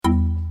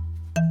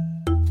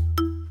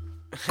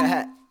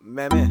Man,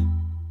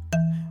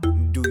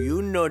 do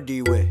you know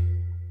the way?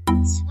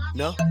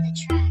 No?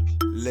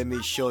 Let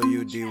me show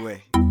you the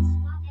way.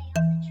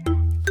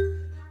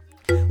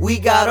 We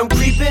got them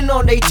creeping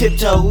on they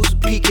tiptoes,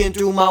 peeking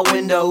through my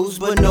windows,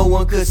 but no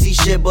one could see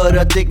shit but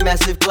a thick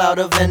massive cloud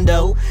of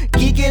endo.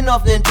 Geeking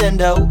off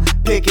Nintendo,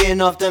 picking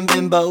off them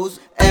bimbos.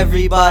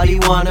 Everybody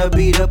wanna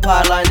be the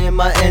pylon in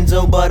my end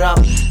zone, but I'm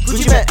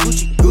Gucci man,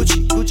 Gucci,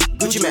 Gucci,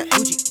 Gucci man,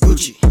 Gucci,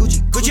 Gucci,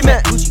 Gucci, Gucci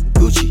man, Gucci,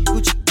 Gucci,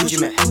 Gucci, Gucci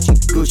man,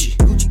 Gucci,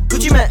 Gucci,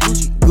 Gucci man,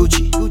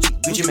 Gucci, Gucci,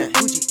 Gucci man,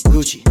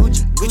 Gucci,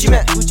 Gucci, Gucci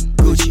man,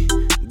 Gucci,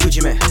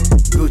 Gucci man,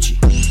 Gucci.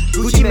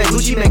 Gucci man,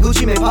 Gucci man,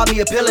 Gucci man, pop me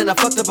a pill and I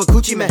fucked up a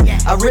Gucci man.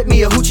 I ripped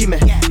me a hoochie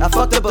man. I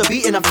fucked up a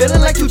beat and I'm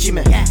feeling like Tucci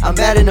man. I'm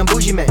bad and I'm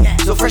bougie man.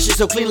 So fresh and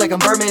so clean like I'm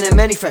Birdman and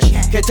Manny Fresh.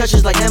 Can't touch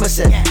us like Hammer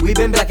said. We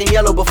been black and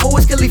yellow before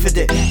Wiz Khalifa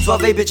did.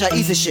 SwauvABeatZ, I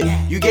eat the shit.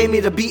 You gave me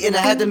the beat and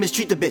I had to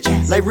mistreat the bitch.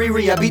 Like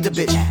Riri, I beat the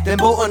bitch. Then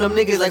both on them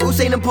niggas like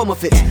Usain and Puma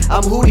fits.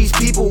 I'm who these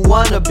people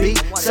wanna be.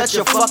 Such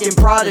a fucking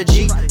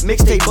prodigy.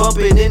 Mixtape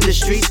bumping in the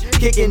streets.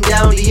 Kicking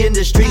down the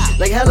industry.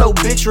 Like hello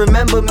bitch,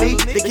 remember me?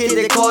 The kid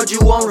that called you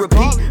on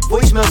repeat.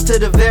 Voicemails to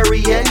the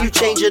very end. You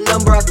change your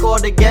number, I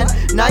called again.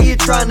 Now you're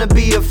trying to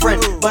be a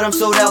friend, but I'm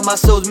sold out, my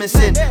soul's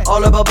missing.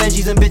 All about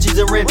Benjis and bitches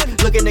and rim.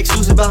 Looking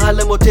exclusive behind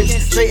limo tints.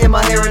 Straight in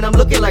my hair and I'm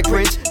looking like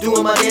Prince.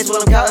 Doing my dance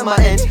while I'm counting my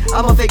ends.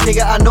 I'm a fake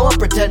nigga, I know I'm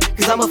pretend.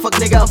 Cause I'm a fuck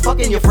nigga, I'm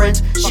fucking your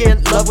friends. She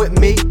in love with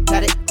me,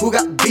 who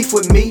got beef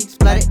with me?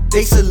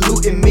 They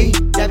saluting me,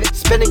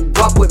 spending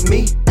guap with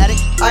me.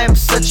 I am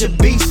such a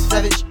beast,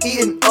 savage,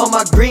 eating all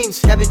my greens.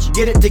 Savage,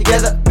 get it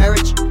together,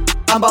 marriage.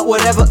 I'm about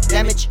whatever,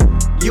 damage.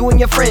 You and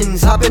your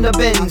friends, hop in the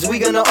Benz. We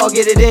gonna all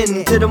get it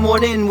in to the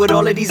morning with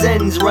all of these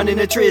ends. Running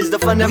the triz, the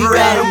fun never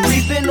ends. I'm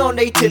creeping on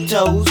they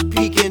tiptoes,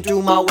 peeking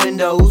through my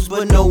windows,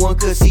 but no one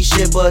could see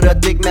shit but a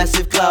thick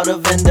massive cloud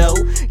of endo.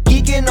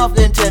 Geeking off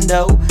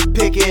Nintendo,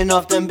 picking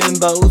off them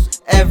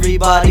bimbos.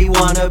 Everybody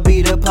wanna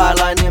be the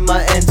pylon in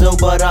my end zone,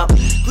 but I'm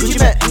Gucci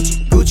man,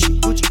 Gucci,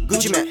 Gucci,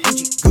 Gucci man,